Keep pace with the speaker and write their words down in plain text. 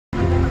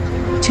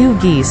Two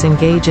geese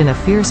engage in a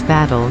fierce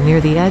battle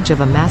near the edge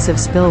of a massive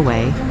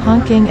spillway,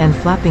 honking and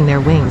flapping their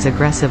wings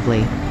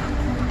aggressively.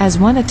 As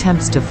one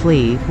attempts to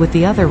flee, with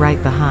the other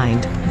right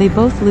behind, they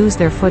both lose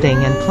their footing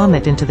and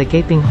plummet into the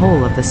gaping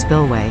hole of the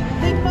spillway.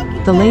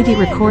 The lady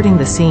recording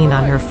the scene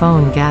on her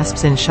phone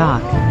gasps in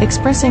shock,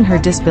 expressing her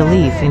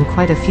disbelief in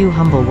quite a few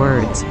humble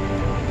words.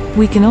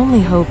 We can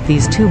only hope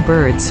these two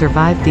birds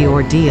survived the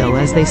ordeal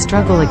as they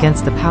struggle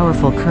against the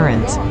powerful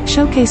currents,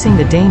 showcasing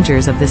the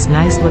dangers of this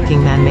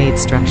nice-looking man-made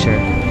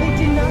structure.